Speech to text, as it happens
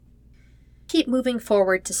Keep moving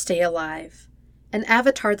forward to stay alive. An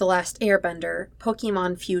Avatar The Last Airbender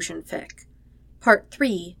Pokemon Fusion Fic. Part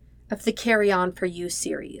 3 of the Carry On For You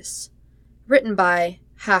series. Written by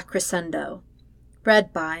Ha Crescendo.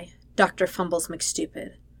 Read by Dr. Fumbles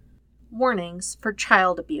McStupid. Warnings for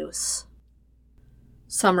child abuse.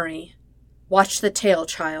 Summary. Watch the tail,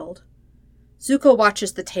 child. Zuko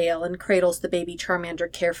watches the tail and cradles the baby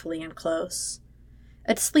Charmander carefully and close.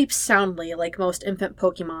 It sleeps soundly like most infant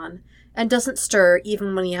Pokemon, and doesn't stir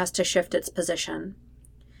even when he has to shift its position.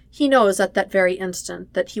 He knows at that very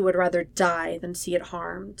instant that he would rather die than see it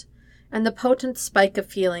harmed, and the potent spike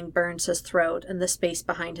of feeling burns his throat and the space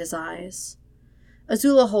behind his eyes.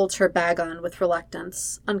 Azula holds her bag on with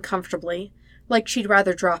reluctance, uncomfortably, like she'd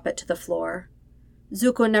rather drop it to the floor.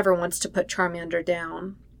 Zuko never wants to put Charmander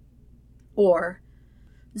down.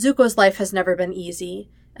 Zuko's life has never been easy,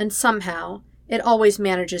 and somehow it always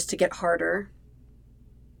manages to get harder.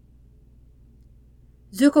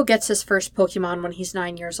 Zuko gets his first Pokemon when he's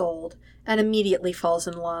 9 years old, and immediately falls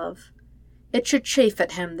in love. It should chafe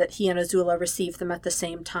at him that he and Azula receive them at the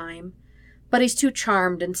same time, but he's too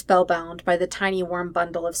charmed and spellbound by the tiny warm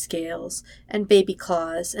bundle of scales, and baby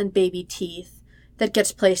claws, and baby teeth that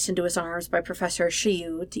gets placed into his arms by Professor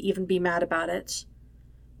Shiyu to even be mad about it.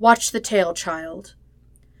 Watch the tail, child.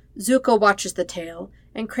 Zuko watches the tail,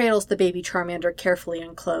 and cradles the baby Charmander carefully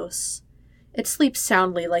and close. It sleeps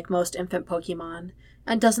soundly like most infant Pokemon,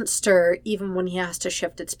 and doesn't stir even when he has to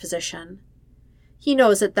shift its position. He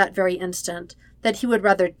knows at that very instant that he would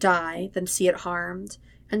rather die than see it harmed,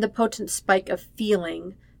 and the potent spike of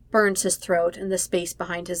feeling burns his throat and the space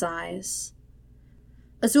behind his eyes.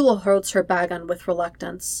 Azula holds her bag on with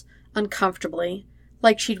reluctance, uncomfortably,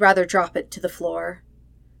 like she'd rather drop it to the floor.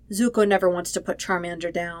 Zuko never wants to put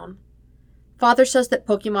Charmander down. Father says that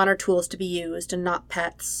Pokemon are tools to be used and not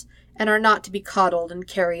pets, and are not to be coddled and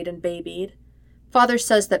carried and babied. Father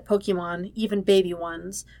says that Pokemon, even baby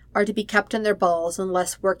ones, are to be kept in their balls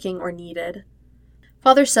unless working or needed.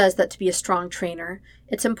 Father says that to be a strong trainer,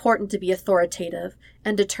 it's important to be authoritative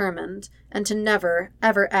and determined, and to never,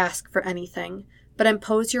 ever ask for anything, but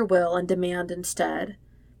impose your will and demand instead.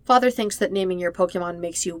 Father thinks that naming your Pokemon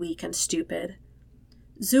makes you weak and stupid.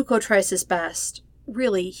 Zuko tries his best.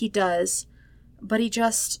 Really, he does. But he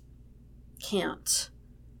just can't.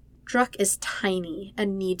 Druck is tiny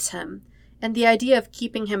and needs him, and the idea of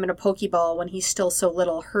keeping him in a Pokeball when he's still so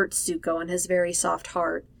little hurts Zuko in his very soft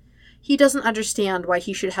heart. He doesn't understand why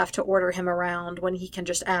he should have to order him around when he can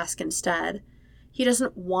just ask instead. He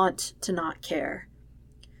doesn't want to not care.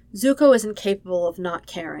 Zuko is incapable of not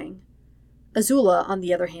caring. Azula, on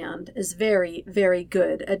the other hand, is very, very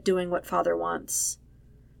good at doing what Father wants.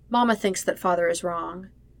 Mama thinks that Father is wrong.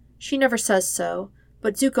 She never says so,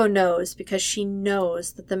 but Zuko knows because she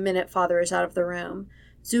knows that the minute Father is out of the room,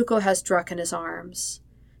 Zuko has Druck in his arms.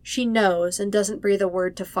 She knows and doesn't breathe a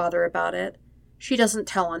word to Father about it. She doesn't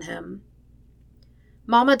tell on him.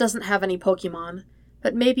 Mama doesn't have any Pokemon,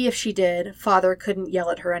 but maybe if she did, Father couldn't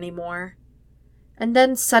yell at her anymore. And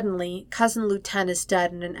then suddenly, Cousin Luten is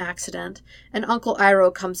dead in an accident, and Uncle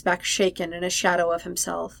Iroh comes back shaken in a shadow of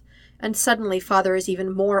himself, and suddenly Father is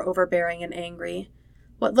even more overbearing and angry.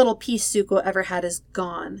 What little peace Zuko ever had is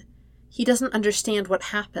gone. He doesn't understand what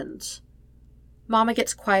happened. Mama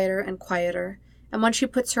gets quieter and quieter, and when she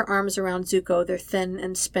puts her arms around Zuko, they're thin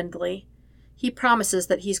and spindly. He promises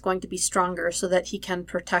that he's going to be stronger so that he can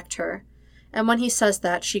protect her, and when he says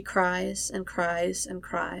that, she cries and cries and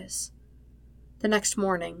cries. The next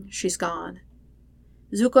morning, she's gone.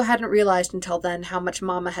 Zuko hadn't realized until then how much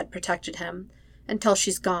Mama had protected him, until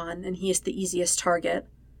she's gone and he is the easiest target.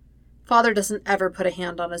 Father doesn't ever put a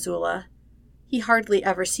hand on Azula. He hardly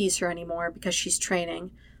ever sees her anymore because she's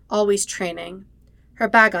training, always training. Her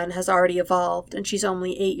Bagon has already evolved, and she's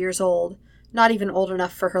only 8 years old, not even old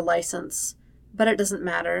enough for her license. But it doesn't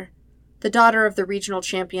matter. The daughter of the regional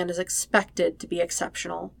champion is expected to be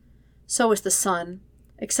exceptional. So is the son,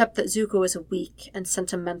 except that Zuko is weak and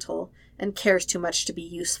sentimental and cares too much to be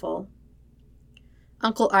useful.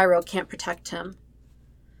 Uncle Iroh can't protect him.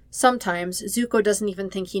 Sometimes Zuko doesn't even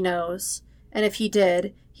think he knows, and if he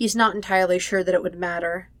did, he's not entirely sure that it would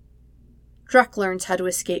matter. Druck learns how to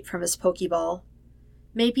escape from his Pokeball.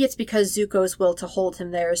 Maybe it's because Zuko's will to hold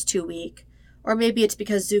him there is too weak, or maybe it's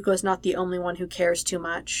because Zuko's not the only one who cares too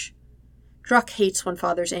much. Druck hates when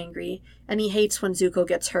Father's angry, and he hates when Zuko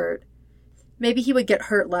gets hurt. Maybe he would get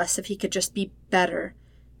hurt less if he could just be better,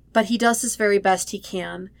 but he does his very best he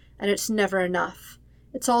can, and it's never enough.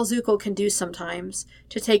 It's all Zuko can do sometimes,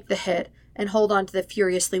 to take the hit and hold on to the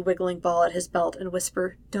furiously wiggling ball at his belt and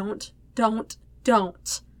whisper, "Don't, don't,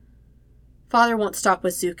 don't." Father won't stop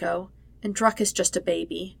with Zuko, and Druck is just a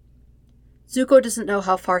baby. Zuko doesn't know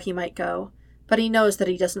how far he might go, but he knows that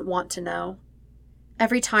he doesn't want to know.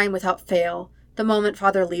 Every time without fail, the moment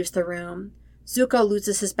Father leaves the room, Zuko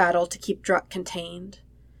loses his battle to keep Druck contained.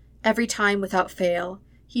 Every time without fail,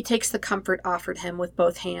 he takes the comfort offered him with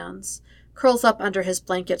both hands, curls up under his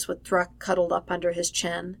blankets with Druck cuddled up under his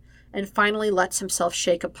chin, and finally lets himself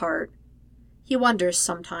shake apart. He wonders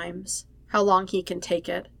sometimes how long he can take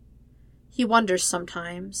it. He wonders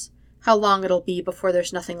sometimes how long it'll be before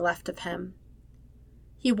there's nothing left of him.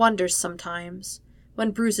 He wonders sometimes,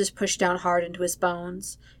 when bruises push down hard into his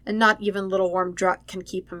bones, and not even little warm Druck can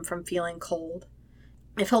keep him from feeling cold,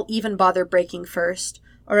 if he'll even bother breaking first,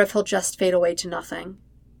 or if he'll just fade away to nothing.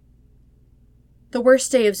 The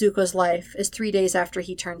worst day of Zuko's life is 3 days after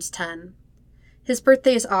he turns 10. His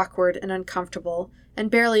birthday is awkward and uncomfortable,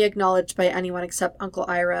 and barely acknowledged by anyone except Uncle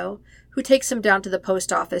Iroh, who takes him down to the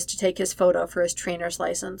post office to take his photo for his trainer's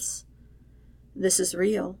license. "This is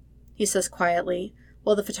real," he says quietly,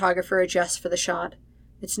 while the photographer adjusts for the shot.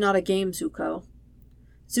 "It's not a game, Zuko."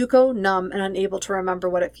 Zuko, numb and unable to remember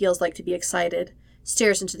what it feels like to be excited,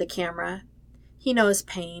 stares into the camera. He knows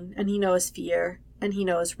pain, and he knows fear, and he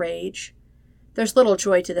knows rage. There's little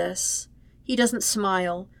joy to this. He doesn't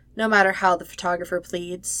smile, no matter how the photographer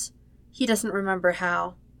pleads. He doesn't remember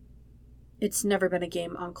how. "It's never been a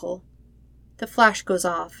game, Uncle." The flash goes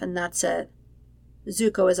off, and that's it.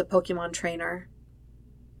 Zuko is a Pokemon trainer.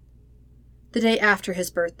 The day after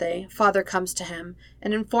his birthday, Father comes to him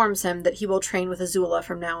and informs him that he will train with Azula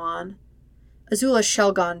from now on. Azula's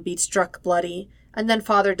Shelgon beats Druck bloody, and then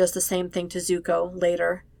Father does the same thing to Zuko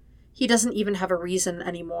later. He doesn't even have a reason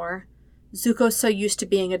anymore. Zuko's so used to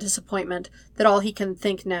being a disappointment that all he can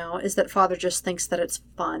think now is that Father just thinks that it's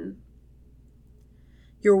fun.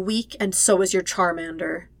 "You're weak, and so is your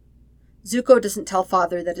Charmander." Zuko doesn't tell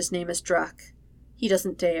Father that his name is Druck. He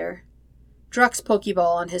doesn't dare. Druck's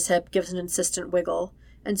Pokeball on his hip gives an insistent wiggle,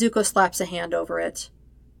 and Zuko slaps a hand over it.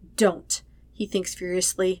 "Don't," he thinks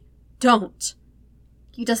furiously. "Don't!"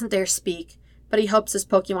 He doesn't dare speak, but he hopes his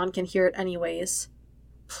Pokemon can hear it anyways.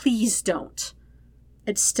 "Please don't."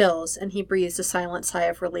 It stills, and he breathes a silent sigh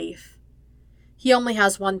of relief. He only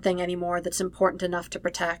has one thing anymore that's important enough to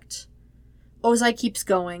protect. Ozai keeps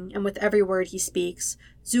going, and with every word he speaks,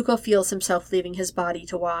 Zuko feels himself leaving his body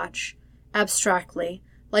to watch, abstractly,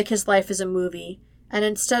 like his life is a movie, and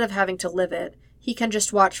instead of having to live it, he can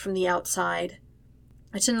just watch from the outside.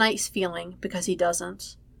 It's a nice feeling, because he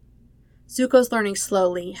doesn't. Zuko's learning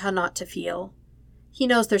slowly how not to feel. He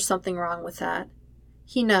knows there's something wrong with that.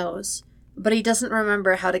 He knows, but he doesn't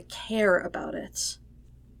remember how to care about it.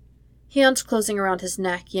 Hands closing around his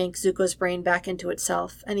neck yank Zuko's brain back into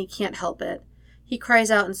itself, and he can't help it. He cries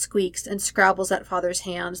out and squeaks and scrabbles at Father's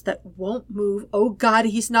hands that won't move. Oh God,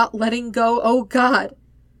 he's not letting go. Oh God!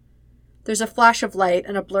 There's a flash of light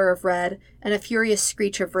and a blur of red and a furious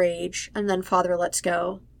screech of rage, and then Father lets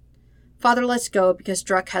go. Father lets go because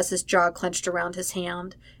Druck has his jaw clenched around his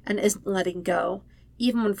hand and isn't letting go,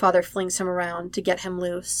 even when Father flings him around to get him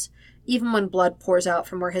loose, even when blood pours out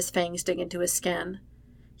from where his fangs dig into his skin.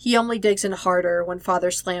 He only digs in harder when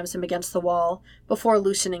Father slams him against the wall before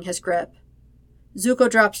loosening his grip. Zuko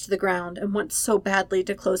drops to the ground and wants so badly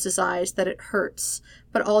to close his eyes that it hurts,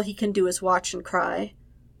 but all he can do is watch and cry.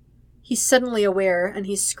 He's suddenly aware, and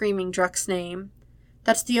he's screaming Druck's name.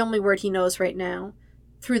 That's the only word he knows right now,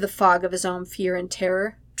 through the fog of his own fear and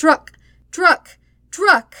terror. "Druck! Druck!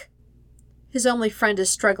 Druck!" His only friend is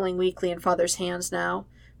struggling weakly in Father's hands now,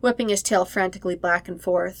 whipping his tail frantically back and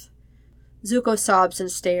forth. Zuko sobs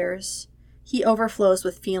and stares. He overflows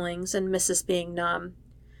with feelings and misses being numb.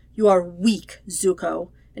 "You are weak,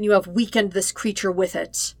 Zuko, and you have weakened this creature with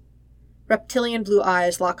it." Reptilian blue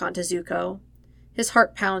eyes lock onto Zuko. His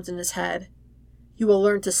heart pounds in his head. "You will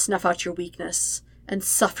learn to snuff out your weakness, and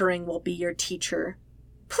suffering will be your teacher."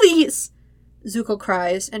 "Please!" Zuko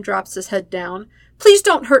cries and drops his head down. "Please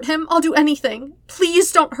don't hurt him! I'll do anything!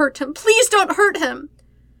 Please don't hurt him! Please don't hurt him!"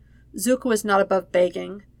 Zuko is not above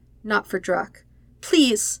begging. Not for Druck.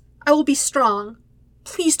 "Please! I will be strong!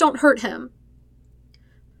 Please don't hurt him!"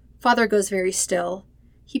 Father goes very still.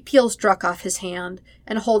 He peels Druck off his hand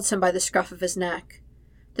and holds him by the scruff of his neck.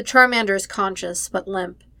 The Charmander is conscious, but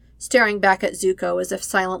limp, staring back at Zuko as if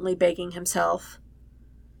silently begging himself.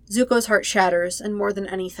 Zuko's heart shatters, and more than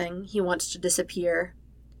anything, he wants to disappear.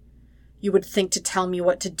 "You would think to tell me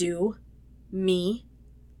what to do? Me?"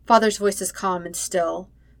 Father's voice is calm and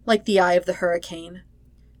still, like the eye of the hurricane.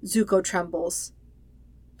 Zuko trembles.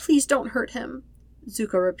 "Please don't hurt him,"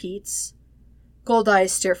 Zuko repeats. Gold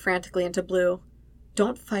eyes stare frantically into blue.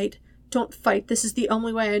 Don't fight. This is the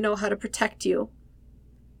only way I know how to protect you."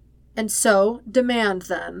 "And so, demand,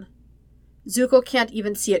 then." Zuko can't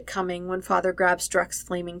even see it coming when Father grabs Druck's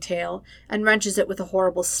flaming tail and wrenches it with a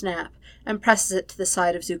horrible snap and presses it to the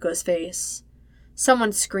side of Zuko's face.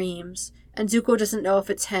 Someone screams, and Zuko doesn't know if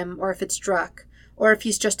it's him or if it's Druck, or if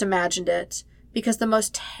he's just imagined it, because the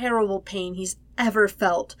most terrible pain he's ever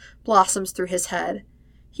felt blossoms through his head.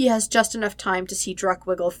 He has just enough time to see Druck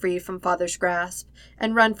wiggle free from Father's grasp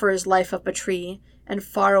and run for his life up a tree and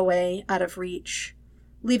far away out of reach,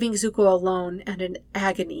 leaving Zuko alone and in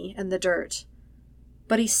agony in the dirt.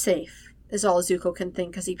 But he's safe, is all Zuko can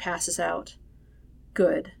think as he passes out.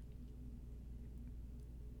 Good.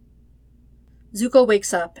 Zuko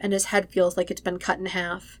wakes up and his head feels like it's been cut in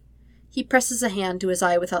half. He presses a hand to his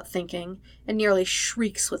eye without thinking and nearly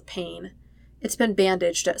shrieks with pain. It's been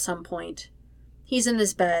bandaged at some point. He's in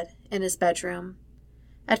his bed, in his bedroom.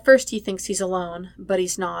 At first he thinks he's alone, but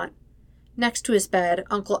he's not. Next to his bed,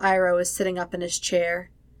 Uncle Iroh is sitting up in his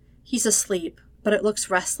chair. He's asleep, but it looks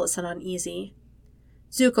restless and uneasy.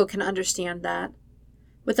 Zuko can understand that.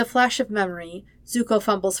 With a flash of memory, Zuko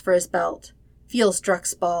fumbles for his belt, feels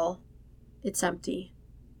Druck's ball. It's empty.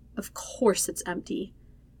 Of course it's empty.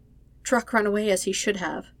 Druck ran away as he should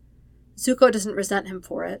have. Zuko doesn't resent him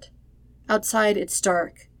for it. Outside it's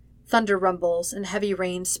dark. Thunder rumbles and heavy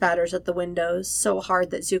rain spatters at the windows so hard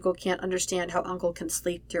that Zuko can't understand how Uncle can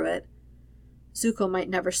sleep through it. Zuko might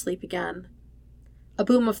never sleep again. A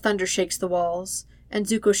boom of thunder shakes the walls, and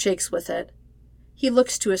Zuko shakes with it. He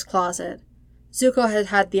looks to his closet. Zuko had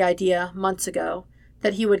had the idea, months ago,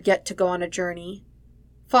 that he would get to go on a journey.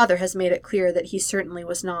 Father has made it clear that he certainly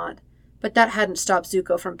was not, but that hadn't stopped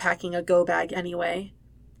Zuko from packing a go-bag anyway.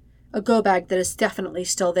 A go-bag that is definitely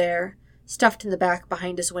still there, stuffed in the back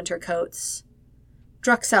behind his winter coats.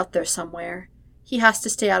 Druck's out there somewhere. He has to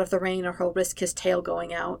stay out of the rain or he'll risk his tail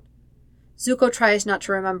going out. Zuko tries not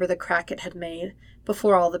to remember the crack it had made,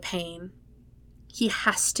 before all the pain. He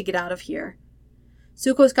has to get out of here.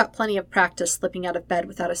 Zuko's got plenty of practice slipping out of bed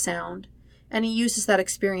without a sound, and he uses that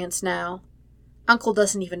experience now. Uncle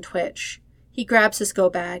doesn't even twitch. He grabs his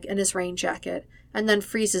go-bag and his rain jacket, and then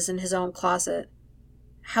freezes in his own closet.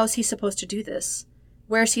 How's he supposed to do this?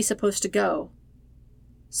 Where's he supposed to go?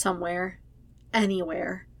 Somewhere.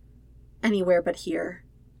 Anywhere. Anywhere but here.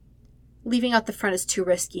 Leaving out the front is too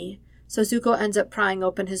risky, so Zuko ends up prying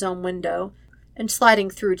open his own window and sliding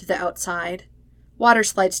through to the outside. Water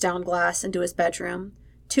slides down glass into his bedroom,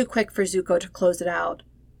 too quick for Zuko to close it out.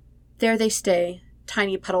 There they stay,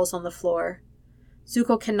 tiny puddles on the floor.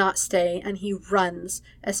 Zuko cannot stay, and he runs,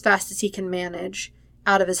 as fast as he can manage,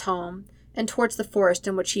 out of his home, and towards the forest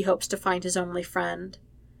in which he hopes to find his only friend.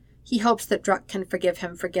 He hopes that Druck can forgive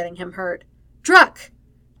him for getting him hurt. Druck!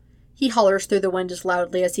 He hollers through the wind as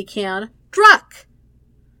loudly as he can. Druck!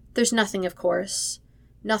 There's nothing, of course.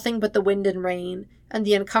 Nothing but the wind and rain, and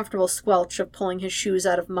the uncomfortable squelch of pulling his shoes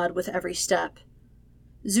out of mud with every step.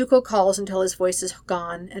 Zuko calls until his voice is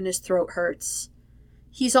gone and his throat hurts.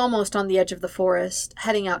 He's almost on the edge of the forest,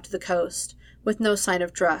 heading out to the coast, with no sign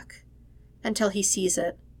of Druck, until he sees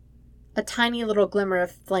it. A tiny little glimmer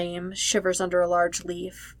of flame shivers under a large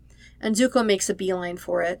leaf, and Zuko makes a beeline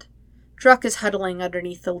for it. Druck is huddling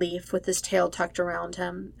underneath the leaf with his tail tucked around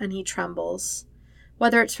him, and he trembles.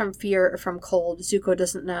 Whether it's from fear or from cold, Zuko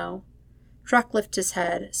doesn't know. Druck lifts his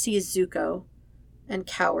head, sees Zuko, and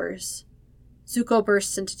cowers. Zuko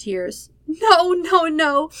bursts into tears. No, no,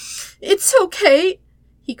 no! It's okay!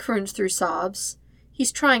 He croons through sobs.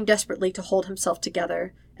 He's trying desperately to hold himself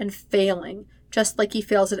together, and failing, just like he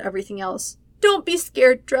fails at everything else. Don't be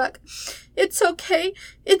scared, Druck. It's okay.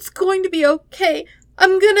 It's going to be okay.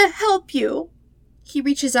 I'm gonna help you. He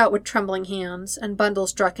reaches out with trembling hands and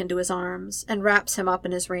bundles Druck into his arms and wraps him up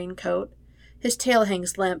in his raincoat. His tail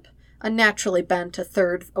hangs limp, unnaturally bent a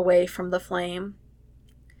third away from the flame.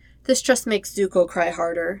 This just makes Zuko cry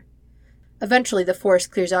harder. Eventually the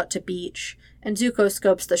forest clears out to beach, and Zuko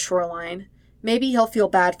scopes the shoreline. Maybe he'll feel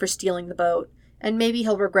bad for stealing the boat, and maybe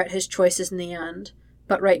he'll regret his choices in the end.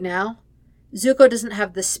 But right now, Zuko doesn't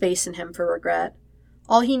have the space in him for regret.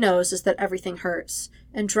 All he knows is that everything hurts,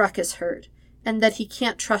 and Druck is hurt, and that he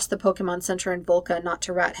can't trust the Pokemon Center in Volca not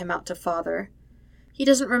to rat him out to Father. He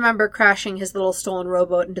doesn't remember crashing his little stolen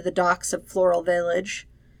rowboat into the docks of Floral Village.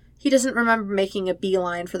 He doesn't remember making a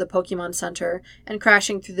beeline for the Pokemon Center and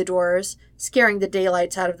crashing through the doors, scaring the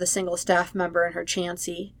daylights out of the single staff member and her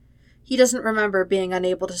Chansey. He doesn't remember being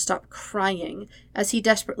unable to stop crying as he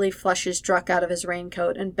desperately flushes Druck out of his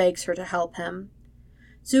raincoat and begs her to help him.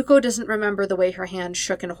 Zuko doesn't remember the way her hand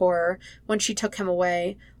shook in horror when she took him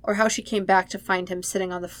away, or how she came back to find him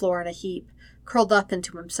sitting on the floor in a heap, curled up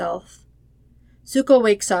into himself. Zuko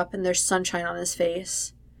wakes up and there's sunshine on his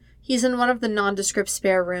face. He's in one of the nondescript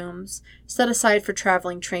spare rooms, set aside for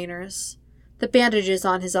traveling trainers. The bandages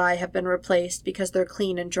on his eye have been replaced because they're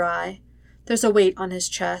clean and dry. There's a weight on his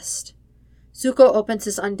chest. Zuko opens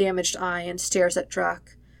his undamaged eye and stares at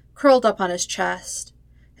Druck, curled up on his chest.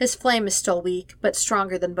 His flame is still weak, but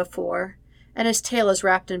stronger than before, and his tail is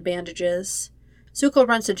wrapped in bandages. Zuko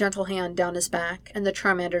runs a gentle hand down his back, and the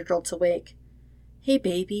Charmander jolts awake. "Hey,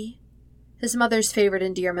 baby." His mother's favorite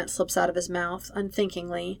endearment slips out of his mouth,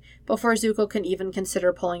 unthinkingly, before Zuko can even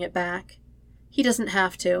consider pulling it back. He doesn't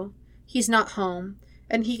have to. He's not home,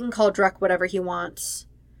 and he can call Druck whatever he wants.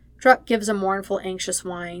 Druck gives a mournful, anxious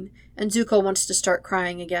whine, and Zuko wants to start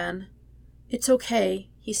crying again. "It's okay,"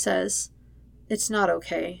 he says. "It's not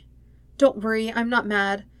okay. Don't worry, I'm not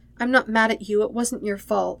mad. I'm not mad at you, it wasn't your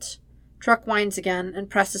fault." Druck whines again and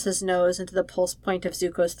presses his nose into the pulse point of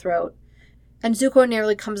Zuko's throat, and Zuko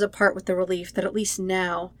nearly comes apart with the relief that at least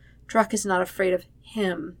now Druck is not afraid of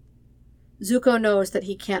him. Zuko knows that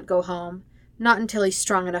he can't go home, not until he's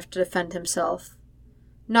strong enough to defend himself.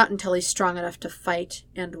 Not until he's strong enough to fight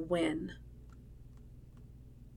and win.